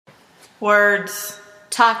Words.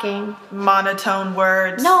 Talking. Monotone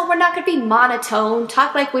words. No, we're not going to be monotone.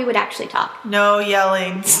 Talk like we would actually talk. No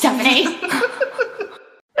yelling. Stephanie.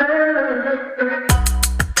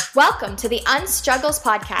 Welcome to the Unstruggles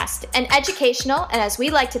Podcast, an educational and, as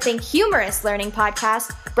we like to think, humorous learning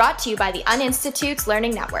podcast brought to you by the Uninstitute's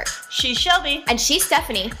Learning Network. She's Shelby. And she's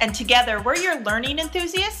Stephanie. And together, we're your learning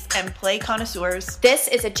enthusiasts and play connoisseurs. This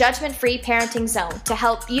is a judgment-free parenting zone to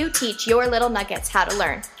help you teach your little nuggets how to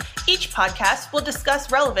learn. Each podcast will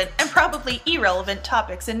discuss relevant and probably irrelevant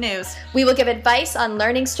topics and news. We will give advice on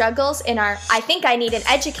learning struggles in our I Think I Need an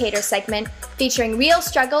Educator segment, featuring real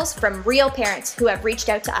struggles from real parents who have reached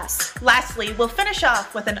out to us. Lastly, we'll finish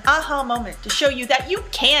off with an aha moment to show you that you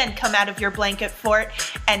can come out of your blanket fort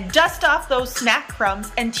and dust off those snack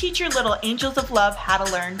crumbs and teach your little angels of love how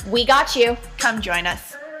to learn. We got you. Come join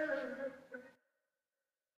us.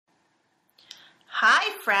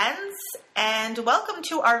 Hi, friends, and welcome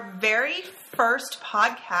to our very first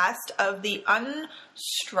podcast of the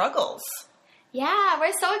Unstruggles. Yeah,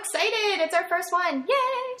 we're so excited. It's our first one.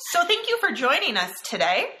 Yay! So thank you for joining us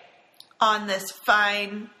today on this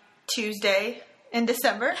fine Tuesday in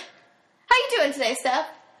December. How you doing today, Steph?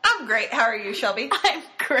 I'm great. How are you, Shelby? I'm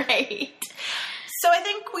great. So I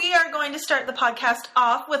think we are going to start the podcast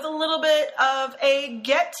off with a little bit of a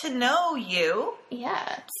get to know you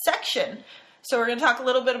section. So we're going to talk a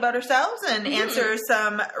little bit about ourselves and answer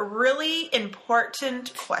some really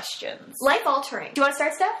important questions. Life-altering. Do you want to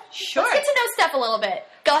start, Steph? Sure. Let's get to know Steph a little bit.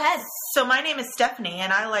 Go ahead. So my name is Stephanie,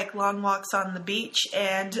 and I like long walks on the beach,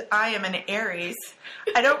 and I am an Aries.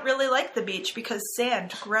 I don't really like the beach because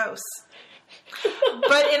sand, gross.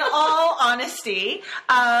 But in all honesty,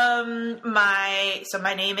 my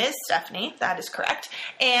name is Stephanie. That is correct.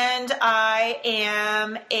 And I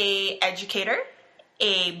am a educator,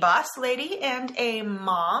 a boss lady, and a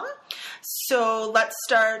mom. So let's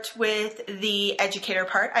start with the educator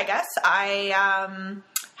part, I guess. I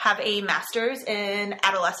have a master's in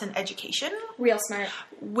adolescent education. Real smart.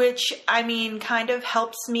 Which, I mean, kind of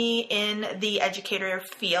helps me in the educator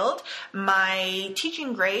field. My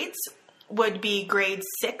teaching grades would be grade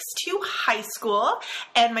 6 to high school,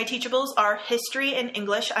 and my teachables are history and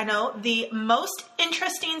English. I know, the most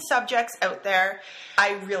interesting subjects out there.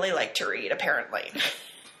 I really like to read, apparently.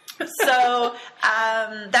 So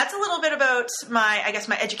that's a little bit about my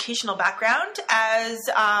educational background. As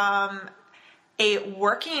a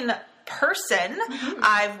working person,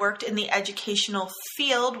 I've worked in the educational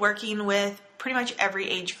field, working with pretty much every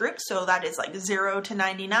age group. So that is like 0 to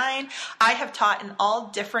 99. I have taught in all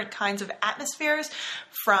different kinds of atmospheres,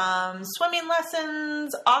 from swimming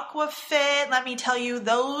lessons, aquafit. Let me tell you,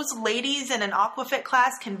 those ladies in an aquafit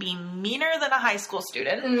class can be meaner than a high school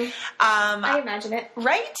student. I imagine it.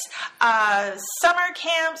 Right? Summer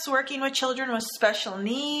camps, working with children with special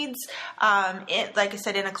needs. Like I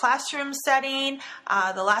said, in a classroom setting.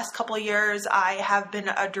 The last couple of years, I have been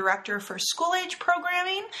a director for school-age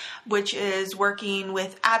programming, which is working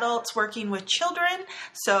with adults, working with children.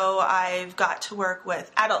 So I've got to work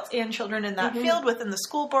with adults and children in that field within the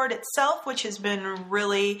school board itself, which has been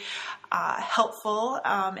really helpful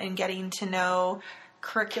in getting to know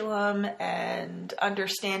curriculum and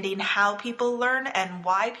understanding how people learn and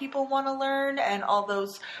why people want to learn and all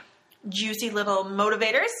those juicy little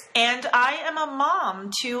motivators. And I am a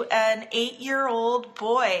mom to an 8-year-old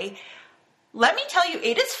boy. Let me tell you,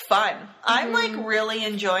 8 is fun. I'm like really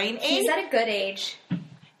enjoying 8. He's at a good age.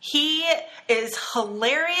 He is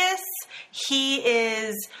hilarious. He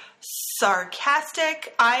is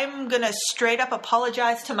sarcastic. I'm going to straight up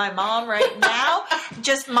apologize to my mom right now.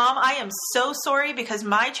 Just, Mom, I am so sorry because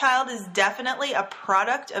my child is definitely a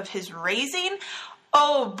product of his raising.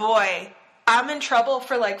 Oh boy. I'm in trouble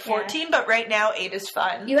for like 14, but right now 8 is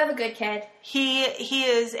fun. You have a good kid. He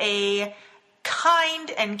is a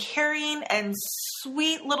kind and caring and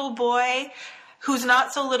sweet little boy who's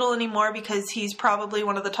not so little anymore because he's probably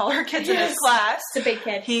one of the taller kids in his class. It's a big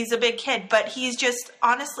kid. He's a big kid, but he's just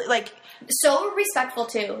honestly like so respectful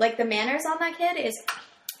too. Like the manners on that kid is.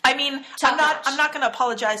 I mean, I'm not going to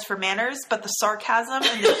apologize for manners, but the sarcasm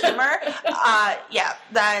and the humor,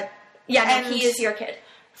 he is your kid.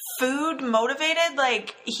 Food motivated,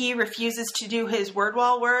 like he refuses to do his word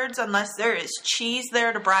wall words unless there is cheese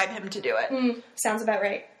there to bribe him to do it. Sounds about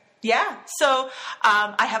right. Yeah. So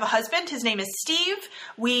I have a husband. His name is Steve.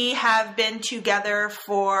 We have been together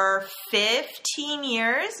for 15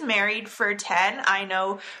 years, married for 10. I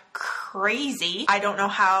know, crazy. I don't know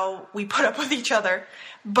how we put up with each other,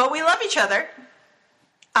 but we love each other.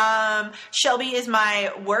 Shelby is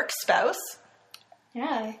my work spouse.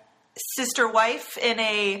 Yeah. Sister wife in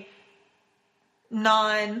a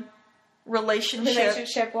non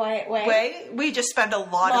relationship way. We just spend a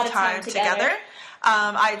lot of time together.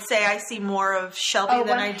 I'd say I see more of Shelby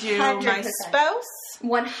than I do my spouse.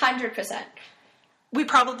 100%. We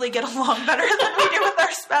probably get along better than we do with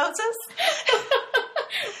our spouses.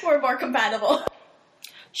 We're more compatible.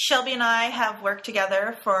 Shelby and I have worked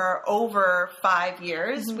together for over 5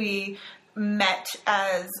 years. Mm-hmm. We met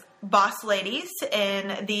as boss ladies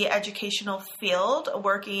in the educational field,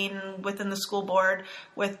 working within the school board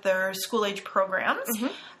with their school age programs.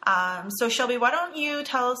 Mm-hmm. So Shelby, why don't you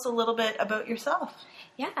tell us a little bit about yourself?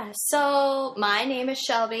 Yeah, so my name is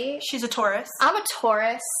Shelby. She's a Taurus. I'm a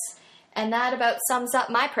Taurus, and that about sums up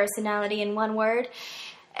my personality in one word.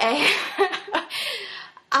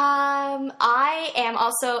 I am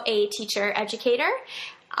also a teacher educator,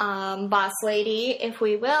 boss lady, if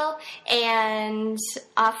we will, and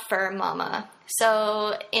a fur mama.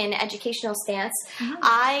 So in educational stance, mm-hmm.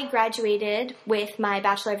 I graduated with my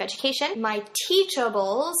Bachelor of Education. My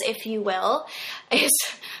teachables, if you will, is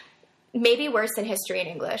maybe worse than history and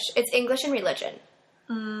English. It's English and religion.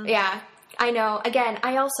 Mm. Yeah, I know. Again,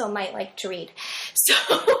 I also might like to read. So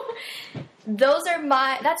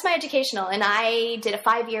that's my educational, and I did a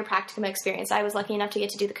 5-year practicum experience. I was lucky enough to get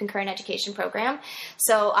to do the concurrent education program.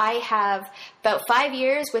 So I have about 5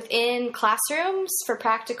 years within classrooms for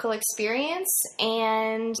practical experience,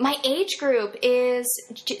 and my age group is,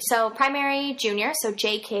 so primary, junior, so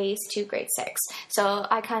JKs to grade 6. So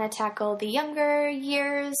I kind of tackle the younger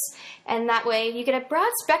years, and that way you get a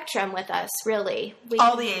broad spectrum with us, really.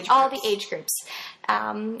 All the age groups.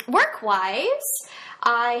 Work-wise,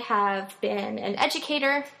 I have been an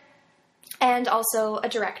educator and also a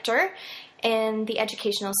director in the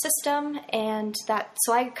educational system, and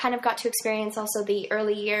so I kind of got to experience also the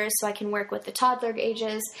early years, so I can work with the toddler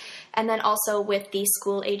ages and then also with the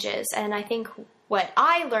school ages. And I think what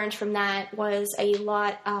I learned from that was a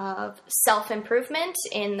lot of self-improvement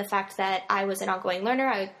in the fact that I was an ongoing learner.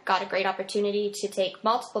 I got a great opportunity to take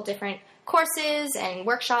multiple different courses and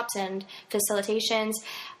workshops and facilitations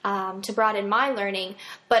to broaden my learning,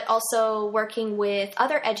 but also working with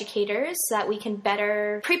other educators so that we can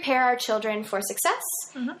better prepare our children for success.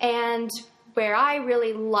 Mm-hmm. And where I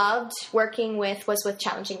really loved working was with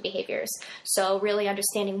challenging behaviors. So really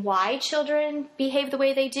understanding why children behave the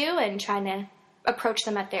way they do and trying to approach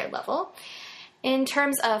them at their level. In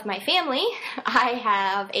terms of my family, I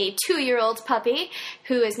have a 2-year-old puppy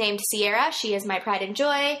who is named Sierra. She is my pride and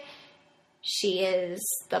joy. She is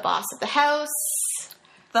the boss of the house.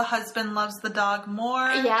 The husband loves the dog more.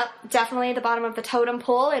 Yep, definitely the bottom of the totem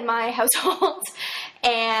pole in my household.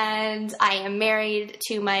 And I am married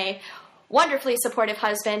to my wonderfully supportive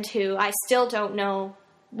husband, who I still don't know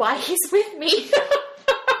why he's with me. He's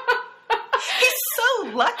so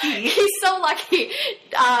lucky. He's so lucky.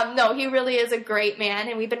 No, he really is a great man,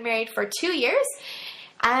 and we've been married for 2 years.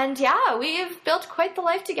 And yeah, we've built quite the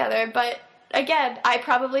life together, but again, I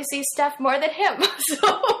probably see Steph more than him.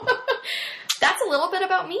 So that's a little bit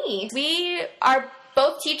about me. We are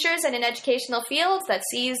both teachers in an educational field that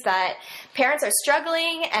sees that parents are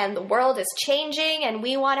struggling and the world is changing, and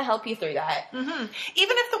we want to help you through that. Mm-hmm.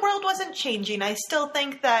 Even if the world wasn't changing, I still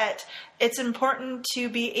think that it's important to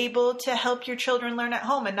be able to help your children learn at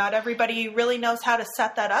home, and not everybody really knows how to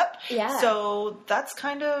set that up. Yeah. So that's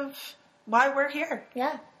kind of why we're here.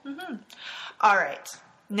 Yeah. Mm-hmm. All right.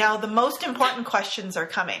 Now, the most important questions are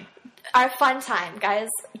coming. Our fun time, guys.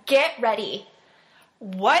 Get ready.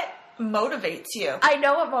 What motivates you? I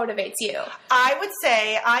know what motivates you. I would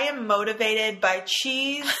say I am motivated by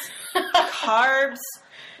cheese, carbs,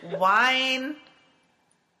 wine,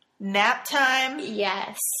 nap time.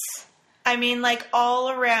 Yes. I mean, like, all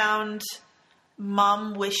around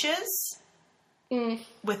mom wishes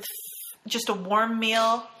with just a warm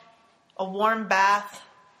meal, a warm bath,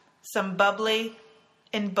 some bubbly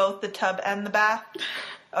in both the tub and the bath.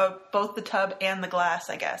 Both the tub and the glass,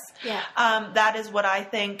 I guess. Yeah. That is what I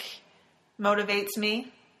think motivates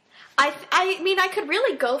me. I mean, I could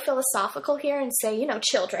really go philosophical here and say,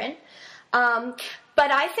 children. But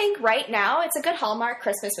I think right now it's a good Hallmark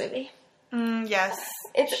Christmas movie. Yes.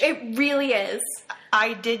 It really is.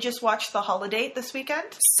 I did just watch The Holiday this weekend.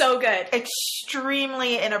 So good.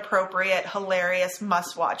 Extremely inappropriate, hilarious,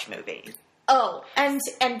 must-watch movie. Oh, and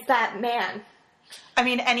that man. I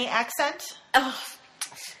mean, any accent? Oh,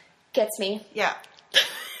 gets me. Yeah.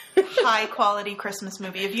 High quality Christmas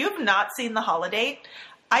movie. If you have not seen The Holiday,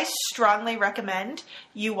 I strongly recommend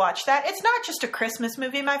you watch that. It's not just a Christmas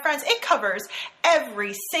movie, my friends. It covers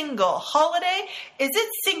every single holiday. Is it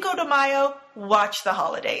Cinco de Mayo? Watch The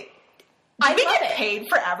Holiday. Do we get paid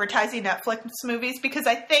for advertising Netflix movies? Because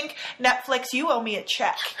I think Netflix, you owe me a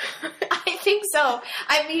check. I think so.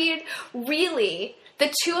 I mean, really,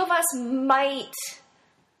 the two of us might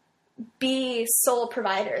be sole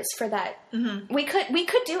providers for that. Mm-hmm. We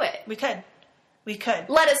could do it. We could.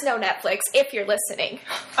 Let us know, Netflix, if you're listening.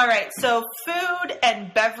 All right. So food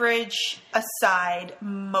and beverage aside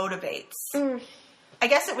motivates. I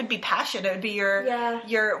guess it would be passion. It would be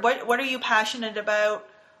your what are you passionate about?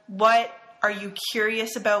 What are you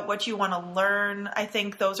curious about? What you want to learn? I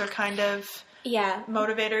think those are kind of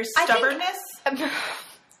motivators. Stubbornness?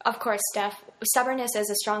 Of course, Steph. Stubbornness is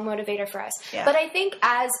a strong motivator for us. Yeah. But I think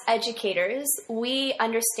as educators, we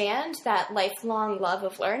understand that lifelong love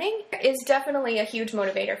of learning is definitely a huge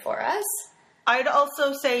motivator for us. I'd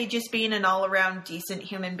also say just being an all-around decent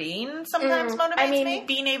human being sometimes motivates me.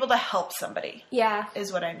 Being able to help somebody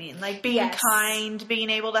is what I mean. Like being kind, being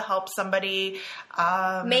able to help somebody.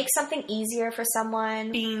 Make something easier for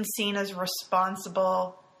someone. Being seen as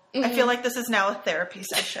responsible. I feel like this is now a therapy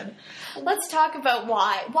session. Let's talk about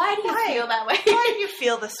why. Why do you feel that way? Why do you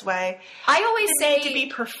feel this way? I always say need to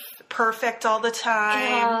be perfect all the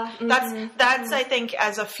time. That's I think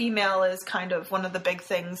as a female is kind of one of the big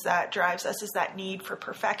things that drives us is that need for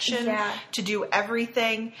perfection to do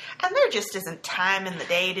everything, and there just isn't time in the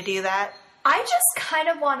day to do that. I just kind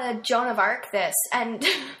of want to Joan of Arc this, and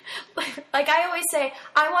like I always say,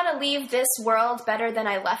 I want to leave this world better than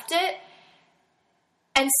I left it.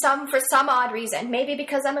 And for some odd reason, maybe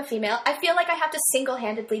because I'm a female, I feel like I have to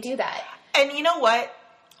single-handedly do that. And you know what?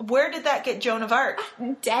 Where did that get Joan of Arc?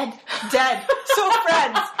 Dead. So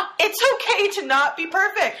friends, it's okay to not be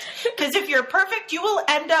perfect. Because if you're perfect, you will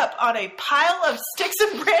end up on a pile of sticks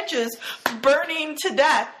and branches burning to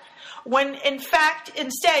death. When in fact,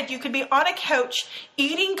 instead, you could be on a couch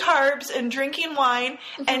eating carbs and drinking wine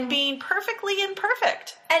and being perfectly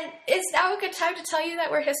imperfect. And is now a good time to tell you that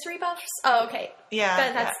we're history buffs? Oh, okay.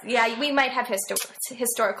 Yeah. We might have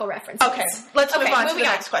historical references. Okay, let's move on to the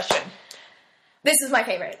next question. This is my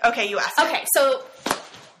favorite. Okay, you asked. Okay, so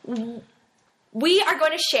we are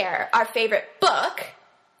going to share our favorite book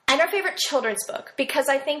and our favorite children's book because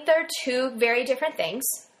I think they're two very different things.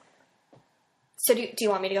 So do you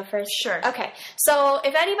want me to go first? Sure. Okay. So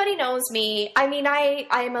if anybody knows me, I mean, I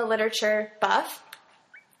am a literature buff.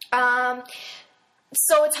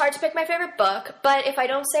 So it's hard to pick my favorite book, but if I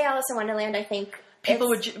don't say Alice in Wonderland, I think people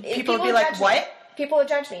would be like, "What?" People would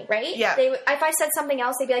judge me, right? Yeah. If I said something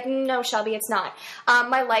else, they'd be like, "No, Shelby, it's not."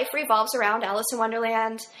 My life revolves around Alice in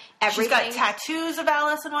Wonderland. Everything. She's got tattoos of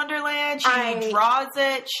Alice in Wonderland. She draws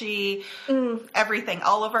it. Everything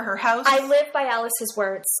all over her house. I live by Alice's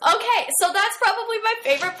words. Okay, so that's probably my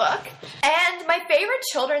favorite book. And my favorite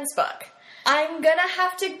children's book. I'm gonna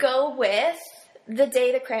have to go with The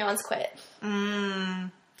Day the Crayons Quit.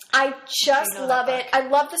 I just love it. I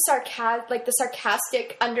love the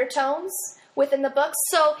sarcastic undertones within the book.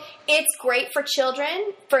 So it's great for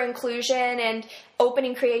children, for inclusion and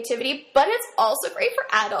opening creativity, but it's also great for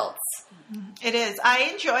adults. It is. I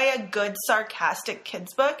enjoy a good sarcastic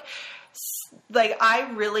kids book. Like, I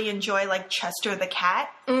really enjoy, like, Chester the Cat.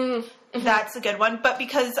 That's a good one. But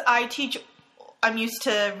because I'm used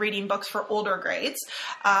to reading books for older grades.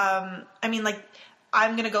 I mean, like,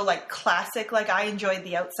 I'm going to go, like, classic. Like, I enjoy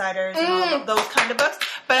The Outsiders and all of those kind of books.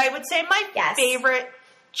 But I would say my favorite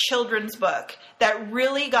children's book that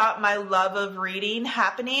really got my love of reading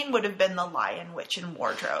happening would have been The Lion, Witch, and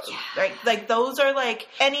Wardrobe. Right? Like, those are, like,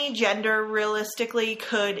 any gender realistically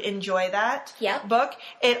could enjoy that book.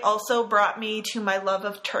 It also brought me to my love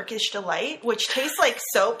of Turkish Delight, which tastes like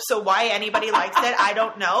soap, so why anybody likes it, I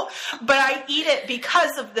don't know. But I eat it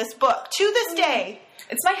because of this book. To this day.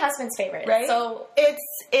 It's my husband's favorite. Right? So it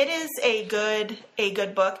is a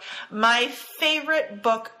good book. My favorite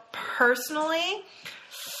book personally...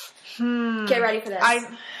 Get ready for this.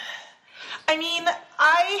 I mean,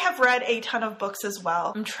 I have read a ton of books as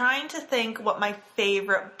well. I'm trying to think what my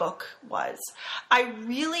favorite book was. I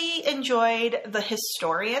really enjoyed The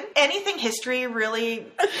Historian. Anything history, really.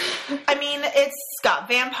 I mean, it's got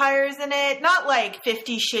vampires in it. Not like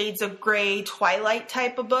 50 Shades of Grey, Twilight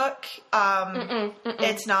type of book.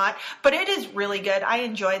 It's not. But it is really good. I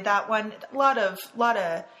enjoyed that one. A lot of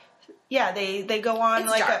they go on. It's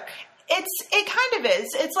like dark. It kind of is.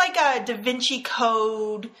 It's like a Da Vinci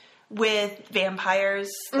Code with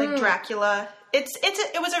vampires, like Dracula.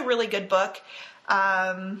 It was a really good book.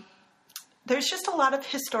 There's just a lot of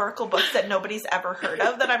historical books that nobody's ever heard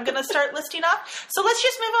of that I'm going to start listing off. So let's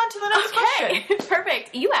just move on to the next question.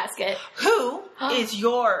 Perfect. You ask it. Who is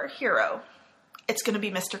your hero? It's going to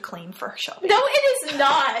be Mr. Clean for Shelby. No, it is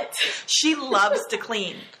not. She loves to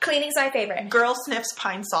clean. Cleaning's my favorite. Girl sniffs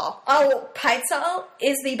Pine Sol. Oh, Pine Sol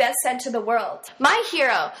is the best scent in the world. My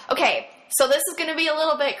hero. Okay, so this is going to be a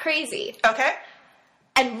little bit crazy. Okay.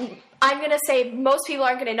 And I'm going to say most people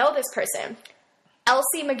aren't going to know this person.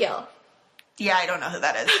 Elsie McGill. Yeah, I don't know who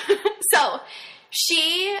that is. So,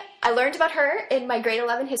 I learned about her in my grade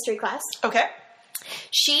 11 history class. Okay.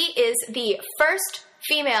 She is the first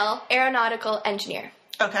female aeronautical engineer.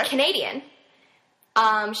 Okay. Canadian.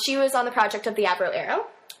 She was on the project of the Avro Arrow.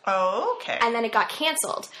 Oh, okay. And then it got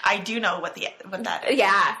canceled. I do know what that is.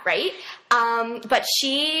 Yeah, right? But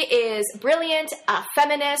she is brilliant, a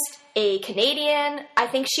feminist, a Canadian. I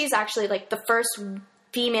think she's actually like the first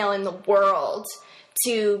female in the world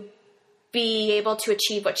to be able to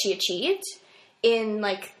achieve what she achieved in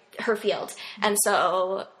like her field. And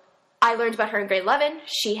so I learned about her in grade 11.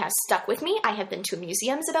 She has stuck with me. I have been to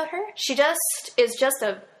museums about her. She is just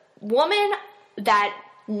a woman that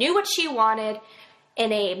knew what she wanted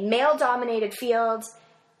in a male-dominated field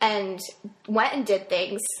and went and did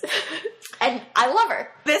things. And I love her.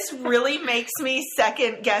 This really makes me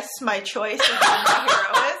second guess my choice of who my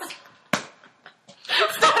hero is.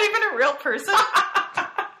 It's not even a real person.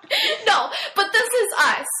 No, but this is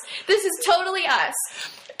us. This is totally us.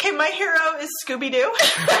 Okay, my hero is Scooby-Doo.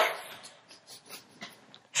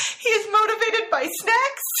 He is motivated by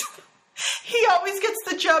snacks. He always gets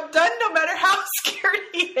the job done no matter how scared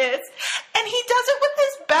he is. And he does it with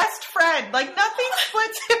his best friend. Like, nothing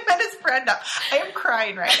splits him and his friend up. I am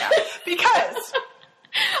crying right now because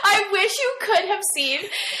I wish you could have seen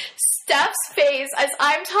Steph's face as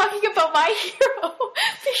I'm talking about my hero.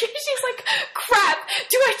 Because she's like, crap,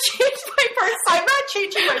 do I change my person? I'm not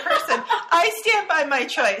changing my person. I stand by my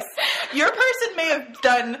choice. Your person may have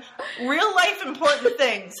done real life important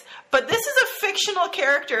things, but this is a fictional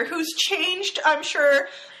character who's changed, I'm sure,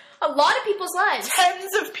 a lot of people's lives.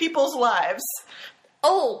 Tens of people's lives.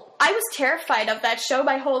 Oh, I was terrified of that show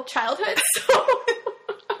my whole childhood. So.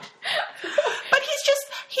 But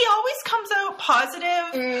he always comes out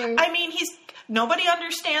positive. I mean, nobody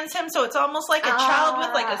understands him, so it's almost like a child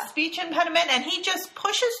with like a speech impediment, and he just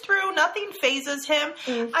pushes through. Nothing phases him.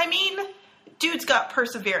 I mean, dude's got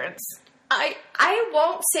perseverance. I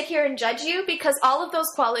won't sit here and judge you because all of those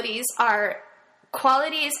qualities are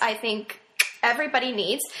qualities I think everybody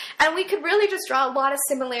needs, and we could really just draw a lot of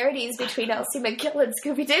similarities between Elsie McGill and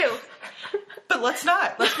Scooby-Doo. But let's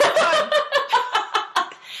not. Let's move on.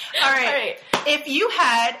 All right. If you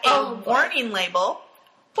had a warning label,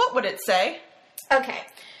 what would it say? Okay.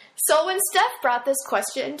 So when Steph brought this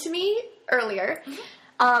question to me earlier,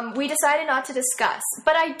 we decided not to discuss.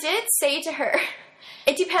 But I did say to her,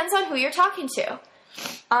 it depends on who you're talking to.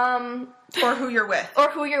 Or who you're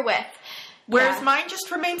with. Whereas mine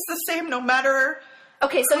just remains the same no matter...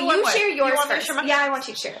 Okay, so you share yours first. Yeah, I want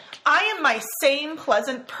you to share. I am my same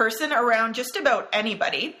pleasant person around just about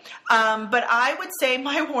anybody. But I would say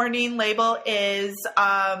my warning label is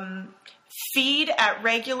feed at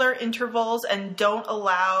regular intervals and don't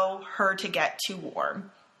allow her to get too warm.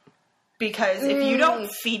 Because if you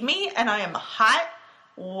don't feed me and I am hot,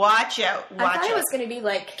 watch out. I thought it was going to be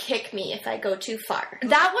like, kick me if I go too far.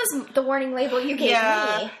 That was the warning label you gave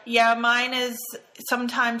me. Yeah, mine is,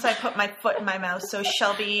 sometimes I put my foot in my mouth, so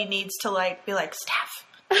Shelby needs to like be like, Steph,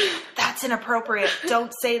 that's inappropriate.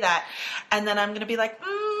 Don't say that. And then I'm going to be like,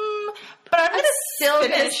 but I'm going to still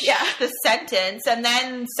finish the sentence and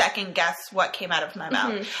then second guess what came out of my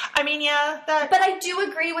mouth. I mean, But I do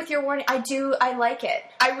agree with your warning. I like it.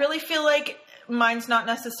 I really feel like mine's not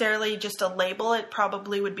necessarily just a label. It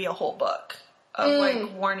probably would be a whole book of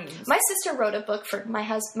like warnings. My sister wrote a book for my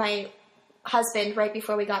husband right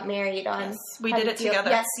before we got married. Yes, we did it together.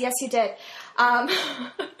 Yes, you did.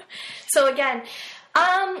 So again,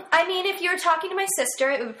 I mean, if you were talking to my sister,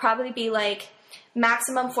 it would probably be like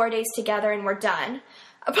maximum 4 days together and we're done.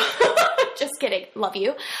 Just kidding. Love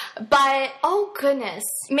you. But, oh goodness.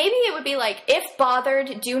 Maybe it would be like, if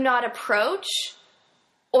bothered, do not approach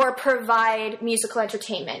or provide musical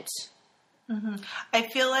entertainment. I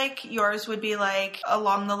feel like yours would be like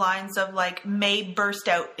along the lines of like may burst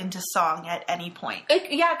out into song at any point.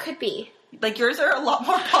 It could be. Like yours are a lot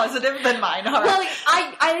more positive than mine are. Well,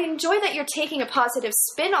 I enjoy that you're taking a positive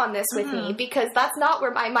spin on this with me because that's not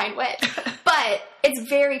where my mind went. But it's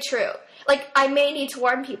very true. Like I may need to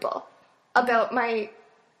warn people about my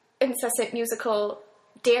incessant musical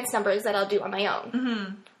dance numbers that I'll do on my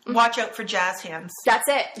own. Watch out for jazz hands. That's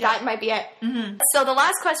it. Yeah. That might be it. So the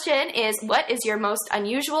last question is, what is your most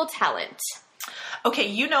unusual talent? Okay,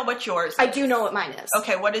 you know what yours is. I do know what mine is.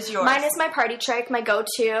 Okay, what is yours? Mine is my party trick, my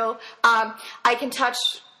go-to. I can touch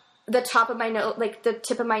the top of my nose, like the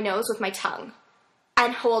tip of my nose with my tongue,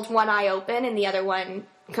 and hold one eye open and the other one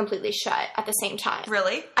completely shut at the same time.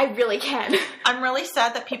 Really? I really can. I'm really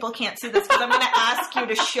sad that people can't see this because I'm going to ask you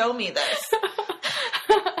to show me this.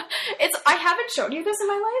 I haven't shown you this in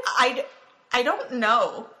my life? I don't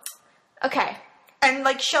know. Okay. And,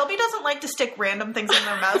 like, Shelby doesn't like to stick random things in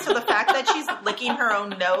their mouth, so the fact that she's licking her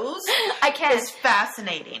own nose is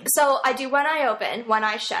fascinating. So I do one eye open, one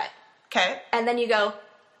eye shut. Okay. And then you go...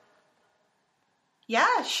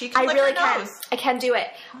 Yeah, she can lick her nose. I can do it.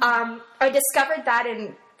 I discovered that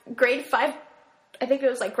in grade 5, I think it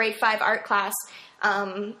was like grade 5 art class,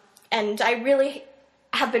 and I really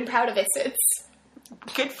have been proud of it since.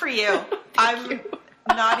 Good for you. I'm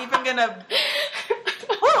not even gonna...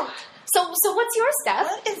 Whoa. So what's your Steph?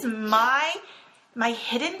 What is my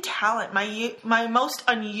hidden talent, my most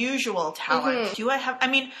unusual talent? Do I have... I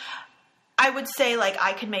mean... I would say, like,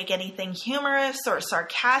 I could make anything humorous or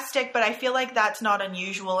sarcastic, but I feel like that's not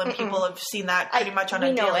unusual, and people have seen that pretty much on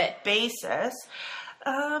a daily basis.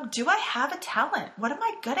 Do I have a talent? What am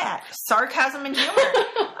I good at? Sarcasm and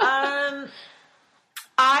humor.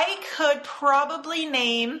 I could probably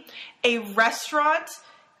name a restaurant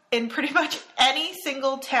in pretty much any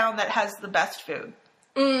single town that has the best food.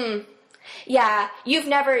 Yeah, you've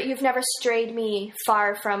never strayed me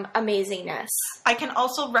far from amazingness. I can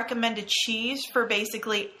also recommend a cheese for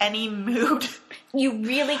basically any mood. You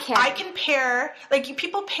really can. I can pair, like,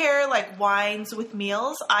 people pair, like, wines with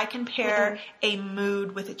meals. I can pair a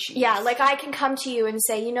mood with a cheese. Yeah, like, I can come to you and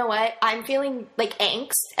say, you know what, I'm feeling, like,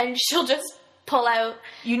 angst, and she'll just pull out...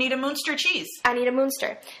 You need a Munster cheese. I need a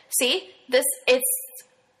Munster. See? That's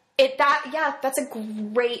a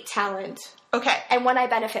great talent. Okay. And one I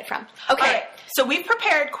benefit from. Okay. All right. So we've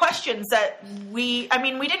prepared questions that we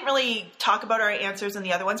didn't really talk about our answers in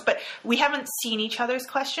the other ones, but we haven't seen each other's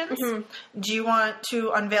questions. Do you want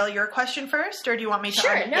to unveil your question first, or do you want me to?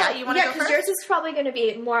 Sure. You want to go first? Because yours is probably going to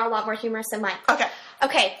be a lot more humorous than mine. Okay.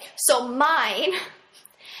 Okay. So mine,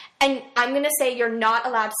 and I'm going to say you're not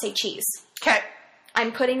allowed to say cheese. Okay.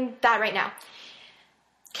 I'm putting that right now.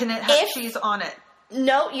 Can it have cheese on it?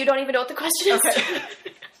 No, you don't even know what the question is. Okay.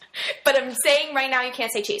 But I'm saying right now you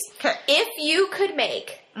can't say cheese. Okay. If you could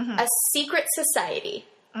make a secret society,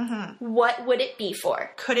 what would it be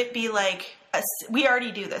for? Could it be like, we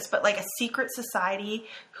already do this, but like a secret society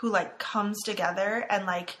who like comes together and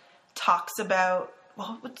like talks about,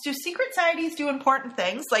 well, do secret societies do important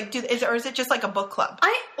things? Like, or is it just like a book club?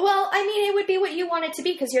 It would be what you want it to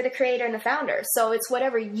be because you're the creator and the founder. So it's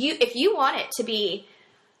whatever if you want it to be.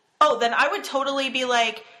 Oh, then I would totally be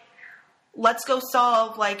like, let's go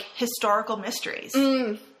solve, like, historical mysteries.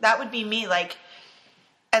 That would be me, like,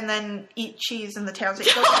 and then eat cheese in the towns that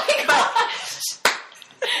you go to.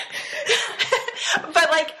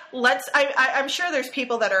 But, like, I'm sure there's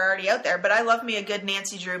people that are already out there, but I love me a good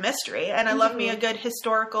Nancy Drew mystery, and I love me a good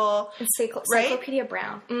historical... Encyclopedia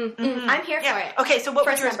Brown. I'm here for it. Okay, so what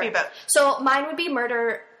would yours be about? So mine would be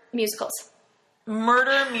murder musicals.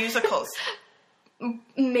 Murder musicals.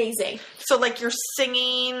 Amazing. So, like, you're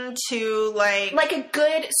singing to, like... Like a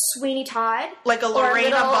good Sweeney Todd. Like a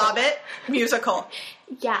Lorena Bobbitt musical.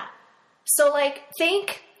 Yeah. So, like,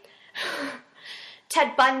 think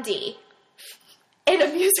Ted Bundy in a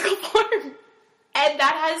musical form. And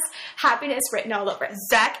that has happiness written all over it.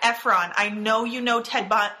 Zac Efron. I know you know Ted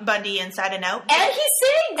Bundy inside and out. And he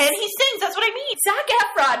sings. That's what I mean. Zac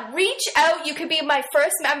Efron, reach out. You could be my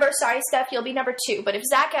first member. Sorry, Steph, you'll be number 2. But if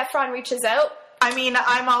Zac Efron reaches out... I mean,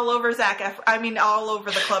 I'm all over Zac Efron. I mean, all over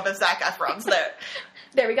the club of Zac Efrons.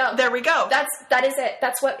 There we go. There we go. That is it.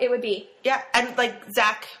 That's what it would be. Yeah, and like,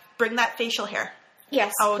 Zac, bring that facial hair.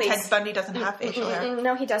 Yes, Oh, please. Ted Bundy doesn't have facial hair.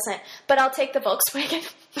 No, he doesn't. But I'll take the Volkswagen.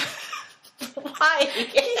 Why?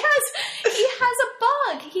 He has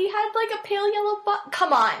a bug. He had like a pale yellow bug.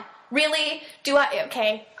 Come on. Really?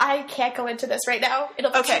 Okay, I can't go into this right now.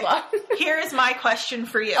 It'll be too long. Here is my question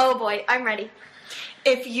for you. Oh boy, I'm ready.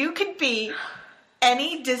 If you could be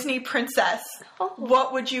any Disney princess,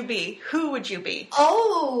 what would you be? Who would you be?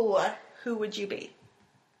 Oh. Who would you be?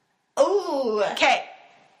 Oh. Okay.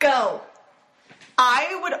 Go.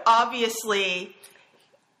 I would obviously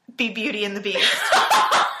be Beauty and the Beast.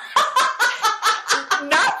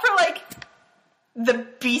 Not for, like, the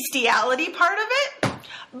bestiality part of it,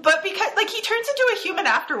 but because, like, he turns into a human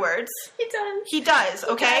afterwards. He does.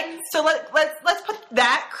 Okay? So let's put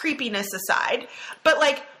that creepiness aside. But,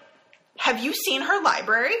 like, have you seen her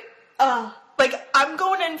library? Like, I'm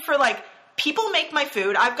going in for, like, people make my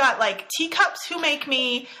food. I've got, like, teacups who make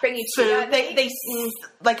me bring you food. They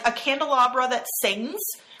like, a candelabra that sings,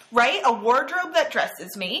 right? A wardrobe that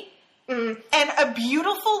dresses me. and a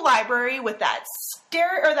beautiful library with that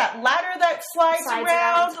that ladder that slides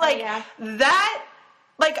around. That.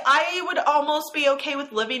 Like, I would almost be okay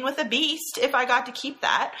with living with a beast if I got to keep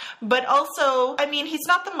that. But also, I mean, he's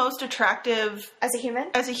not the most attractive... As a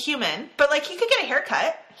human? But, like, he could get a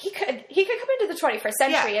haircut. He could come into the 21st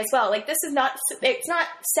century as well. Like, this is not... It's not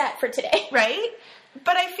set for today. Right?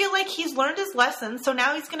 But I feel like he's learned his lesson, so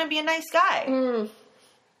now he's going to be a nice guy.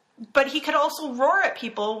 But he could also roar at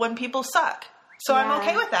people when people suck. So I'm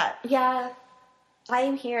okay with that. Yeah. I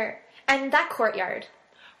am here. And that courtyard.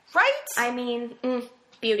 Right? I mean...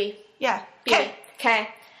 Beauty. Yeah. Okay.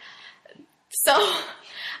 So,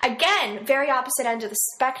 again, very opposite end of the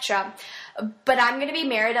spectrum. But I'm going to be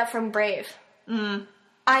Merida from Brave.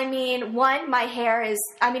 I mean, one, my hair is...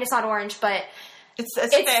 I mean, it's not orange, but... It's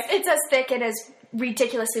as thick. It's as thick and as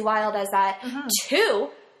ridiculously wild as that. Two,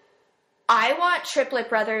 I want triplet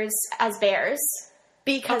brothers as bears.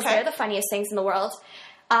 Because they're the funniest things in the world.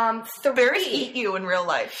 Three... Bears eat you in real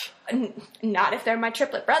life. Not if they're my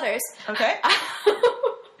triplet brothers. Okay.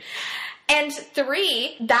 And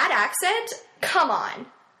three, that accent, come on.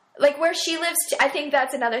 Like, where she lives, I think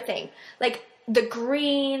that's another thing. Like, the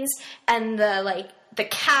greens and the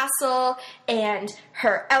castle and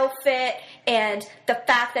her outfit and the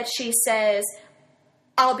fact that she says,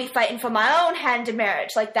 I'll be fighting for my own hand in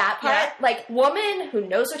marriage. Like, that part. Yeah. Like, woman who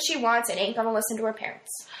knows what she wants and ain't gonna listen to her parents.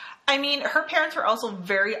 I mean, her parents were also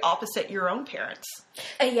very opposite your own parents.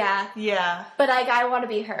 Yeah. Yeah. But I want to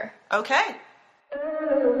be her. Okay.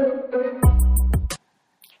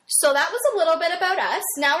 So that was a little bit about us.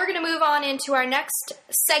 Now we're going to move on into our next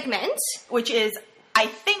segment. Which is, I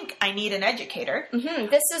think I need an educator.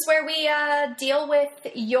 This is where we deal with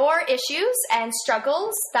your issues and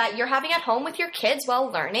struggles that you're having at home with your kids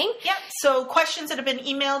while learning. Yeah, so questions that have been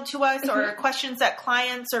emailed to us or questions that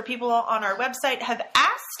clients or people on our website have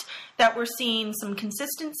asked that we're seeing some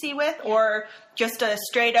consistency with, or just a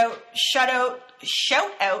straight out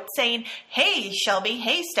shout out saying, hey, Shelby,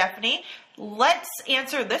 hey, Stephanie, let's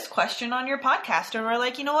answer this question on your podcast. And we're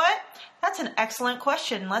like, you know what? That's an excellent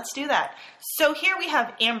question. Let's do that. So here we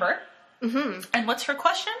have Amber. And what's her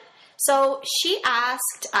question? So she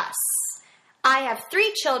asked us, I have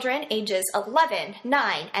 3 children, ages 11,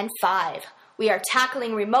 9, and 5. We are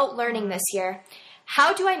tackling remote learning this year.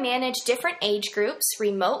 How do I manage different age groups,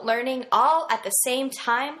 remote learning, all at the same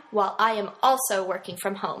time while I am also working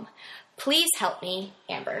from home? Please help me,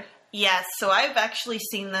 Amber. Yes, so I've actually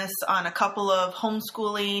seen this on a couple of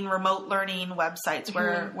homeschooling, remote learning websites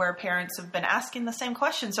where parents have been asking the same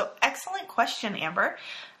question. So excellent question, Amber.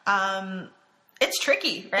 It's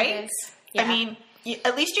tricky, right? It is. Yeah. I mean,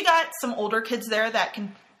 at least you got some older kids there that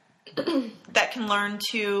can learn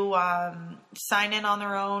to sign in on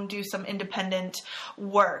their own, do some independent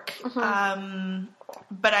work.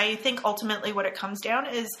 But I think ultimately what it comes down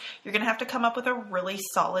is you're going to have to come up with a really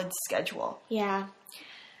solid schedule. Yeah.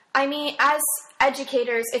 I mean, as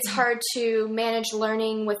educators, it's hard to manage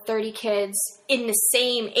learning with 30 kids in the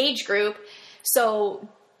same age group. So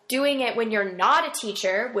doing it when you're not a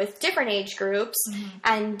teacher with different age groups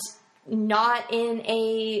and not in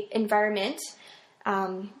a environment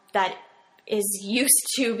that is used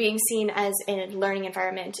to being seen as a learning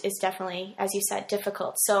environment is definitely, as you said,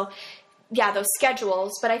 difficult. So yeah, those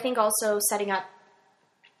schedules, but I think also setting up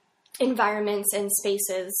environments and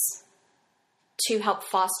spaces to help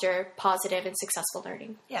foster positive and successful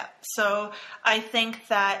learning. Yeah. So I think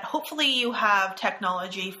that hopefully you have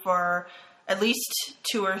technology for at least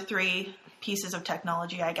 2 or 3 pieces of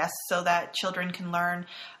technology, I guess, so that children can learn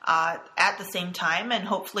at the same time. And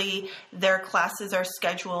hopefully their classes are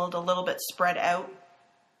scheduled a little bit spread out.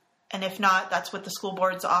 And if not, that's what the school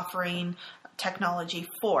board's offering technology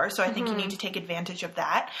for. So I think you need to take advantage of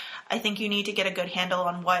that. I think you need to get a good handle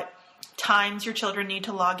on what times your children need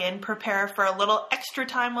to log in, prepare for a little extra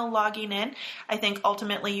time while logging in. I think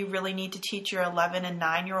ultimately you really need to teach your 11 and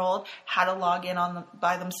 9-year-old how to log in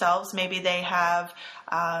by themselves. Maybe they have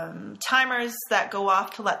timers that go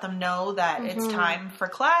off to let them know that it's time for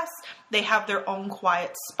class. They have their own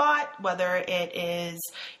quiet spot, whether it is,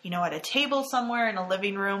 at a table somewhere in a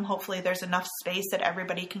living room. Hopefully there's enough space that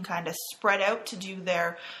everybody can kind of spread out to do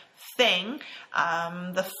their thing.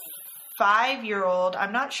 The 5-year-old,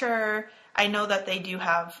 I'm not sure. I know that they do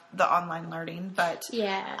have the online learning, but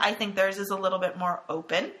yeah, I think theirs is a little bit more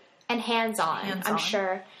open. And hands-on. I'm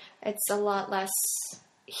sure it's a lot less,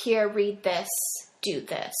 here, read this, do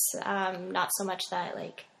this. Not so much that,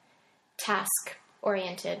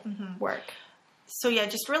 task-oriented work. So yeah,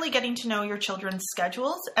 just really getting to know your children's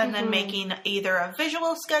schedules and then making either a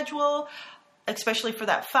visual schedule especially for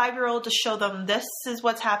that 5-year-old, to show them this is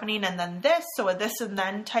what's happening and then this, so a this and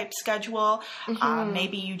then type schedule.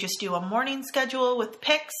 Maybe you just do a morning schedule with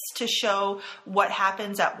pics to show what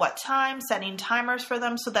happens at what time, setting timers for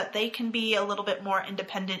them so that they can be a little bit more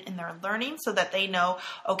independent in their learning, so that they know,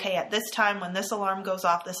 okay, at this time when this alarm goes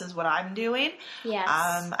off, this is what I'm doing. Yes.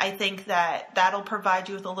 I think that that'll provide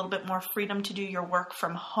you with a little bit more freedom to do your work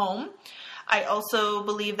from home. I also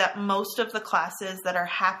believe that most of the classes that are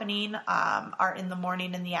happening are in the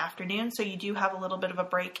morning and the afternoon. So you do have a little bit of a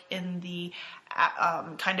break in the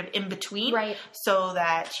kind of in between. Right. So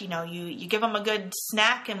that, you give them a good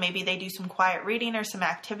snack and maybe they do some quiet reading or some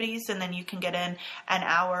activities, and then you can get in an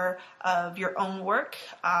hour of your own work.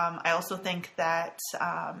 I also think that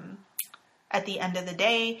at the end of the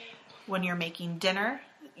day, when you're making dinner,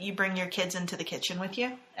 you bring your kids into the kitchen with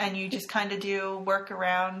you and you just kind of do work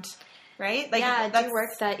around. Right? Do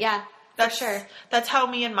work that's for sure. That's how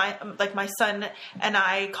me and my son and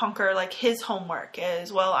I conquer his homework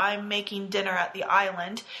is, well, I'm making dinner at the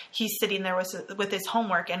island. He's sitting there with his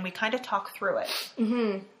homework and we kind of talk through it.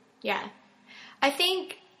 Mm-hmm. Yeah. I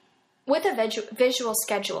think with a visual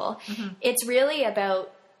schedule, it's really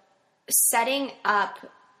about setting up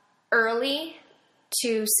early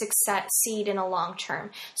to succeed in a long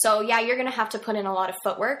term. So you're going to have to put in a lot of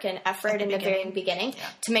footwork and effort in the very beginning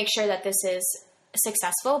to make sure that this is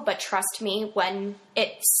successful. But trust me, when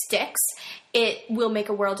it sticks, it will make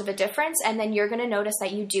a world of a difference. And then you're going to notice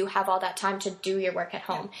that you do have all that time to do your work at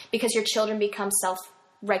home because your children become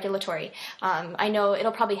self-regulatory. I know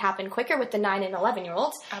it'll probably happen quicker with the 9 and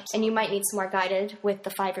 11-year-olds, and you might need some more guided with the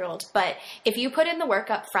 5-year-old. But if you put in the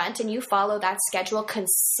work up front and you follow that schedule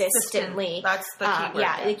consistently, that's the key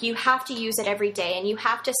word. You have to use it every day, and you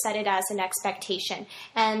have to set it as an expectation.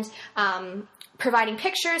 And providing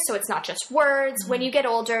pictures, so it's not just words. When you get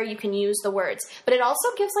older, you can use the words. But it also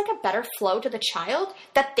gives a better flow to the child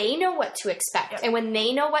that they know what to expect. And when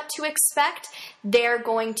they know what to expect, they're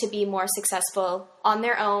going to be more successful on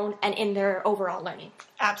their own and in their overall learning.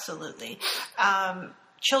 Absolutely.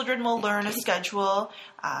 Children will learn a schedule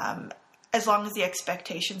as long as the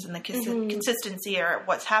expectations and the consistency are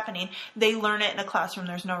what's happening. They learn it in a classroom.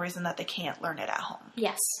 There's no reason that they can't learn it at home.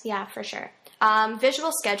 Yes. Yeah, for sure.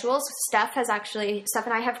 Visual schedules. Steph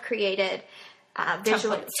and I have created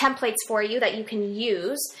visual templates for you that you can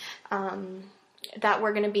use that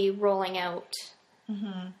we're going to be rolling out.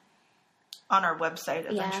 On our website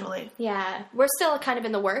eventually. Yeah. We're still kind of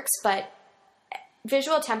in the works, but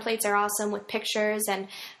visual templates are awesome with pictures and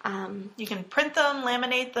you can print them,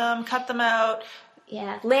 laminate them, cut them out.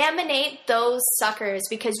 Yeah, laminate those suckers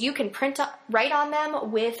because you can write on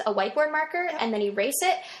them with a whiteboard marker and then erase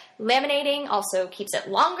it. Laminating also keeps it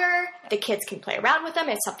longer. The kids can play around with them.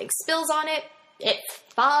 If something spills on it, it's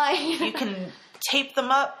fine. You can tape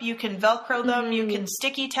them up. You can Velcro them. You can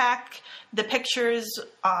sticky tack the pictures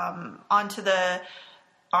onto the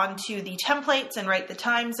templates and write the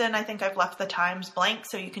times in. I think I've left the times blank,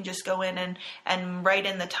 so you can just go in and write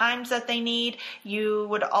in the times that they need. You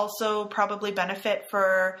would also probably benefit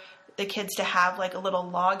for the kids to have a little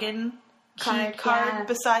login card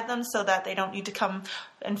beside them so that they don't need to come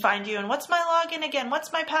and find you and what's my login again?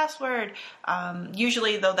 What's my password?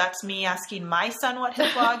 Usually, though, that's me asking my son what his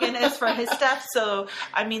login is for his stuff. So,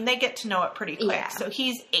 they get to know it pretty quick. Yeah. So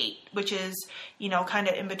he's 8, which is, kind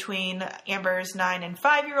of in between Amber's 9 and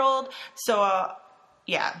 5-year-old. So,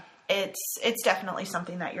 it's definitely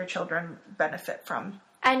something that your children benefit from.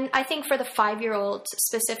 And I think for the 5-year-old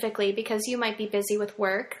specifically, because you might be busy with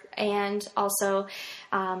work and also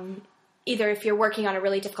either if you're working on a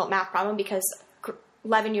really difficult math problem, because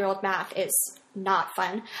 11-year-old math is not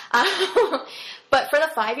fun. But for the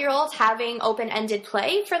 5-year-old, having open-ended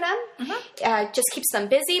play for them just keeps them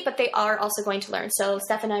busy, but they are also going to learn. So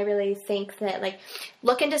Steph and I really think that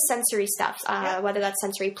look into sensory stuff, whether that's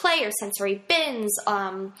sensory play or sensory bins,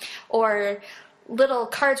 or little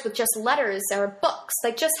cards with just letters or books.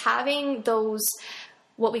 Just having those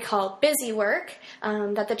what we call busy work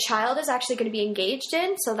that the child is actually going to be engaged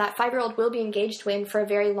in. So that 5-year-old will be engaged in for a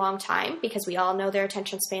very long time because we all know their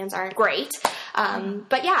attention spans aren't great.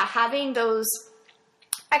 But having those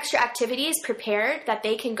extra activities prepared that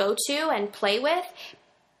they can go to and play with,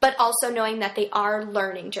 but also knowing that they are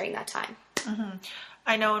learning during that time.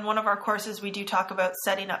 I know in one of our courses we do talk about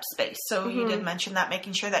setting up space. So you did mention that,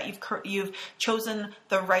 making sure that you've chosen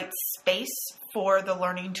the right space for the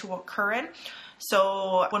learning to occur in.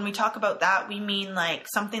 So when we talk about that, we mean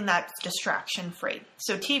something that's distraction free.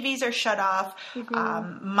 So TVs are shut off.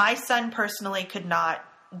 My son personally could not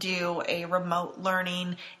do a remote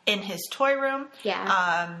learning in his toy room.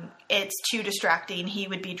 it's too distracting. He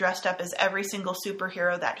would be dressed up as every single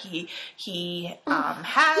superhero that he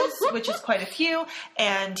has, which is quite a few,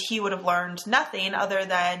 and he would have learned nothing other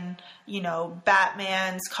than,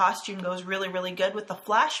 Batman's costume goes really, really good with the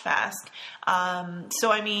Flash mask.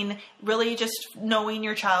 So, I mean, really just knowing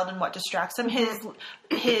your child and what distracts them.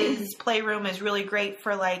 His playroom is really great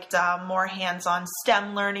for more hands-on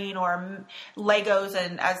STEM learning or Legos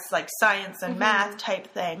and as science and math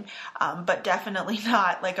type thing, but definitely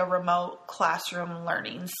not like a remote classroom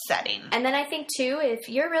learning setting. And then I think too, if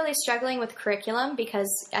you're really struggling with curriculum, because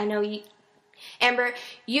I know Amber,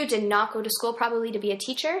 you did not go to school probably to be a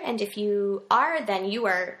teacher, and if you are, then you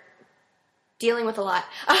are dealing with a lot.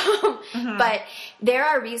 But there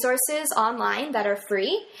are resources online that are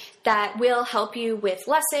free that will help you with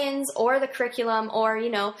lessons or the curriculum or,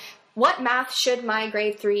 what math should my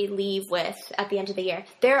grade 3 leave with at the end of the year?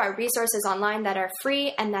 There are resources online that are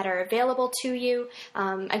free and that are available to you.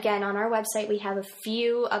 Again, on our website, we have a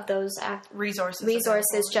few of those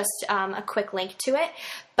resources, just a quick link to it.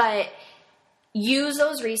 But use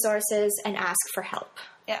those resources and ask for help.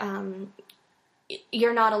 Yeah.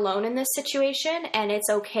 You're not alone in this situation, and it's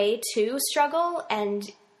okay to struggle, and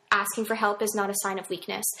asking for help is not a sign of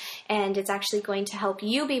weakness, and it's actually going to help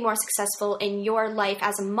you be more successful in your life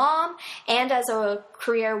as a mom and as a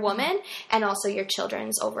career woman, and also your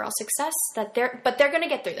children's overall success. But they're going to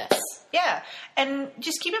get through this. Yeah, and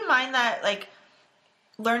just keep in mind that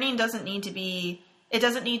learning doesn't need to be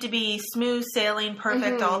smooth sailing,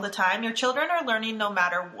 perfect all the time. Your children are learning no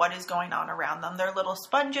matter what is going on around them. They're little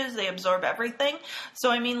sponges. They absorb everything.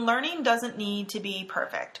 So, I mean, learning doesn't need to be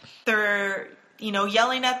perfect. They're,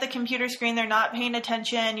 yelling at the computer screen. They're not paying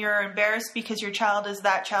attention. You're embarrassed because your child is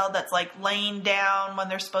that child that's laying down when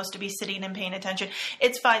they're supposed to be sitting and paying attention.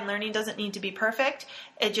 It's fine. Learning doesn't need to be perfect.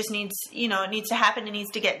 It just needs, it needs to happen. It needs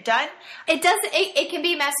to get done. It does. It can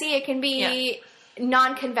be messy. It can be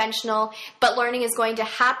non-conventional, but learning is going to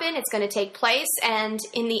happen. It's going to take place, and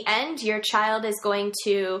in the end, your child is going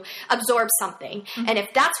to absorb something. And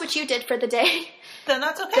if that's what you did for the day, then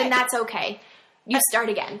that's okay. You start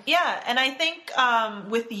again. Yeah, and I think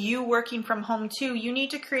with you working from home too, you need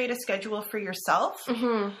to create a schedule for yourself.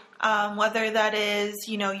 Whether that is,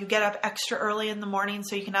 you get up extra early in the morning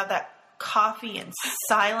so you can have that coffee and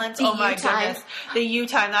silence. Oh my goodness, the you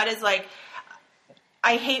time. That is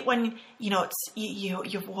I hate when,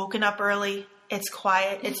 you've woken up early, it's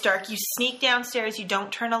quiet, it's dark, you sneak downstairs, you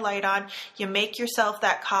don't turn a light on, you make yourself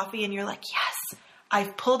that coffee and you're like, yes,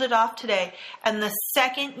 I've pulled it off today. And the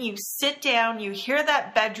second you sit down, you hear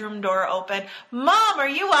that bedroom door open, Mom, are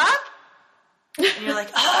you up? And you're like,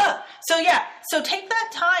 ah. So take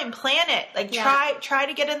that time, plan it. Try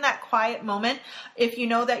to get in that quiet moment. If you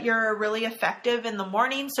know that you're really effective in the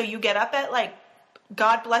morning, so you get up at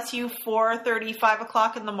God bless you, 4:30, 5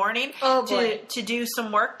 o'clock in the morning to do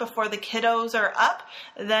some work before the kiddos are up,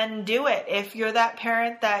 then do it. If you're that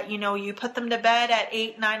parent that, you put them to bed at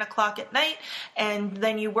 8, 9 o'clock at night, and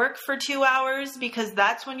then you work for 2 hours because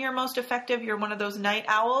that's when you're most effective, you're one of those night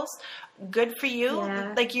owls, good for you.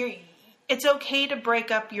 Yeah. It's okay to break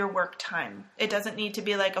up your work time. It doesn't need to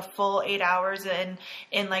be a full 8 hours in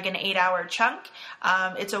an 8-hour chunk.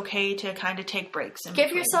 It's okay to kind of take breaks.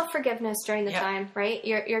 Give yourself forgiveness during the time, right?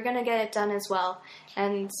 You're going to get it done as well.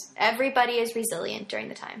 And everybody is resilient during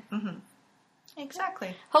the time.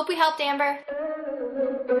 Exactly. Hope we helped, Amber.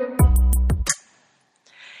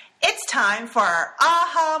 It's time for our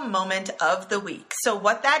aha moment of the week. So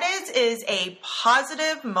what that is a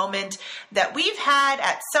positive moment that we've had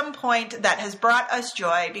at some point that has brought us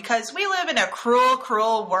joy, because we live in a cruel,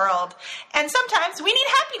 cruel world, and sometimes we need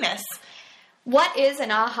happiness. What is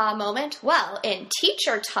an aha moment? Well, in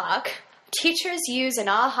teacher talk, teachers use an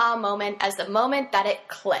aha moment as the moment that it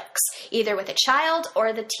clicks, either with a child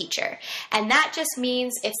or the teacher. And that just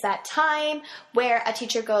means it's that time where a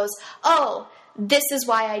teacher goes, oh, this is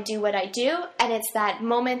why I do what I do, and it's that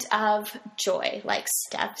moment of joy, like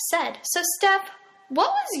Steph said. So, Steph, what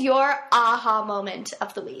was your aha moment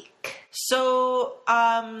of the week? So,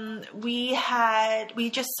 we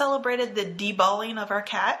just celebrated the deballing of our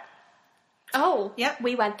cat. Oh, yep.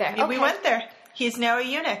 We went there. Okay. We went there. He's now a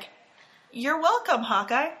eunuch. You're welcome,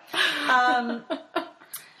 Hawkeye.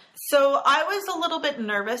 So I was a little bit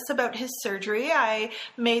nervous about his surgery. I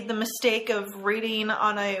made the mistake of reading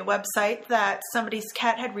on a website that somebody's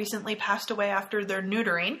cat had recently passed away after their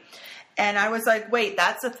neutering. And I was like, wait,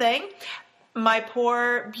 that's a thing? My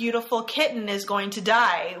poor, beautiful kitten is going to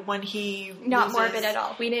die when he Not morbid at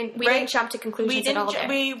all. We didn't jump to conclusions at all there.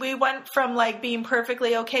 We went from being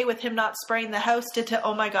perfectly okay with him not spraying the house to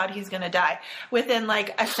oh my God, he's going to die within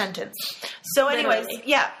a sentence. So anyways,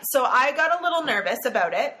 yeah. So I got a little nervous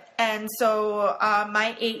about it. And so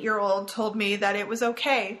my 8-year-old told me that it was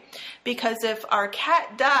okay because if our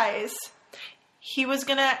cat dies, he was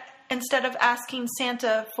going to, instead of asking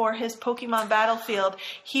Santa for his Pokemon Battlefield,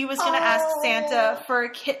 he was going to ask Santa for a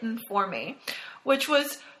kitten for me, which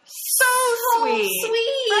was so sweet.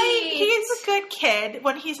 Right? He's a good kid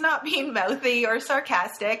when he's not being mouthy or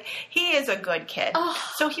sarcastic. He is a good kid. Oh.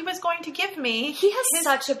 So he was going to give me... He has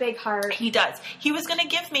such a big heart. He does. He was going to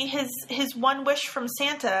give me his one wish from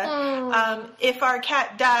Santa if our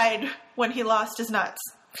cat died when he lost his nuts.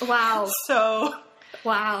 Wow. So...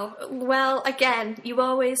 Wow. Well, again, you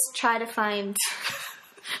always try to find...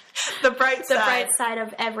 the bright side. The bright side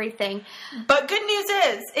of everything. But good news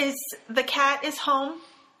is the cat is home.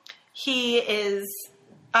 He is,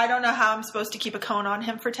 I don't know how I'm supposed to keep a cone on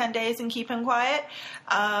him for 10 days and keep him quiet.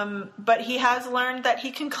 But he has learned that he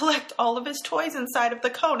can collect all of his toys inside of the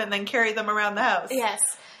cone and then carry them around the house. Yes.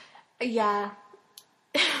 Yeah.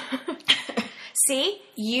 See,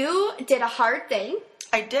 you did a hard thing.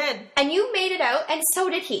 I did. And you made it out, and so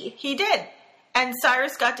did he. He did. And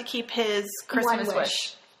Cyrus got to keep his Christmas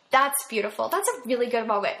wish. That's beautiful. That's a really good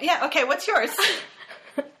moment. Yeah, okay, what's yours?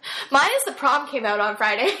 Mine is the prom came out on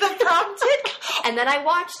Friday. The prom did? And then I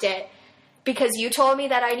watched it because you told me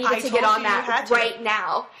that I needed to get on that right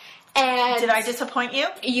now. And did I disappoint you?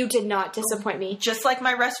 You did not disappoint me. Just like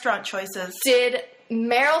my restaurant choices. Did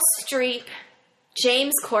Meryl Streep,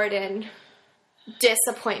 James Corden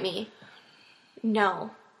disappoint me?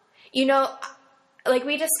 No. You know, like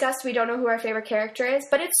we discussed, we don't know who our favorite character is,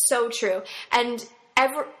 but it's so true. And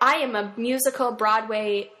I am a musical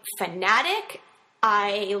Broadway fanatic.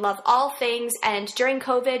 I love all things, and during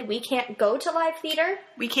COVID, we can't go to live theater.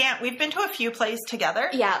 We can't. We've been to a few plays together.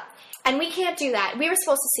 Yeah, and we can't do that. We were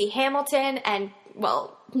supposed to see Hamilton, and,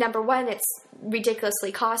 well, number one, it's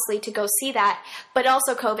ridiculously costly to go see that, but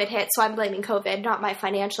also COVID hit, so I'm blaming COVID, not my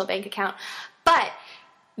financial bank account. But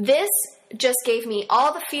this just gave me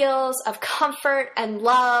all the feels of comfort and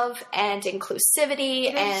love and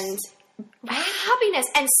inclusivity and happiness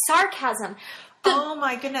and sarcasm. Oh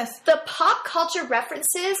my goodness. The pop culture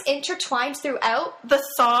references intertwined throughout. The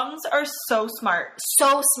songs are so smart.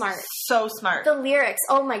 So smart. So smart. The lyrics,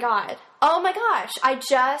 oh my god. Oh my gosh.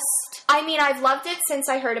 I've loved it since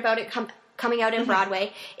I heard about it coming out in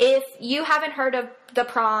Broadway. If you haven't heard of The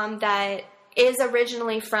Prom that is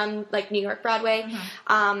originally from like New York Broadway,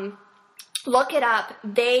 look it up.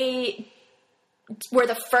 They were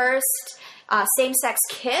the first same-sex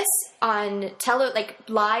kiss on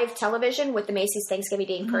live television with the Macy's Thanksgiving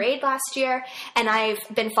Day Parade last year, and I've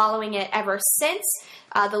been following it ever since.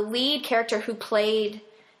 The lead character who played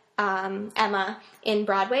Emma in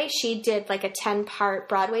Broadway, she did like a 10-part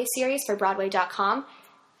Broadway series for Broadway.com.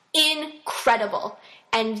 Incredible.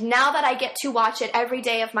 And now that I get to watch it every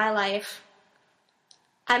day of my life,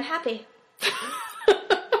 I'm happy.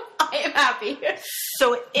 I am happy.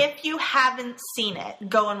 So if you haven't seen it,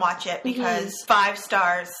 go and watch it because 5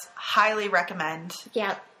 stars, highly recommend.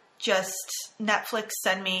 Yeah. Just Netflix,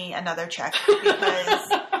 send me another check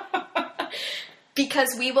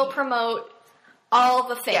because we will promote all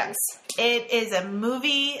the things. Yeah. It is a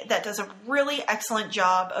movie that does a really excellent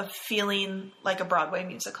job of feeling like a Broadway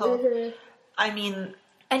musical. I mean,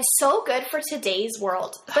 and so good for today's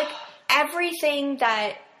world. Like everything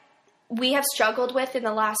that we have struggled with in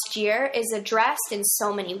the last year is addressed in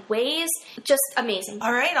so many ways. Just amazing.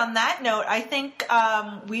 All right. On that note, I think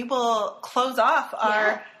we will close off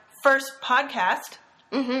our first podcast.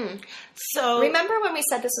 So remember when we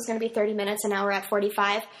said this was going to be 30 minutes and now we're at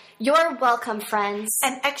 45? You're welcome, friends.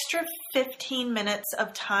 An extra 15 minutes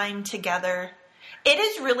of time together. It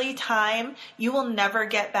is really time you will never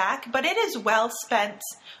get back, but it is well spent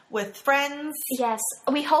with friends. Yes.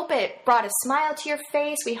 We hope it brought a smile to your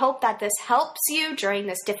face. We hope that this helps you during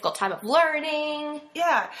this difficult time of learning.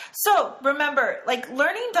 Yeah. So remember,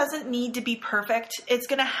 learning doesn't need to be perfect. It's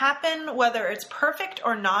going to happen whether it's perfect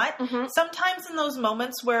or not. Sometimes in those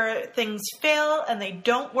moments where things fail and they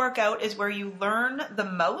don't work out is where you learn the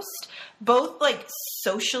most, both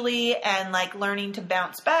socially and learning to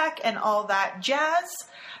bounce back and all that jazz.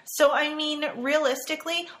 So, I mean,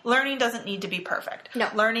 realistically, learning doesn't need to be perfect. No.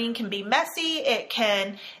 Learning can be messy. It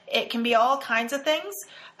can be all kinds of things.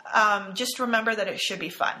 Just remember that it should be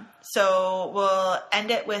fun. So we'll end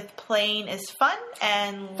it with playing is fun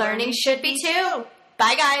and learning should be too.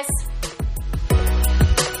 Bye, guys.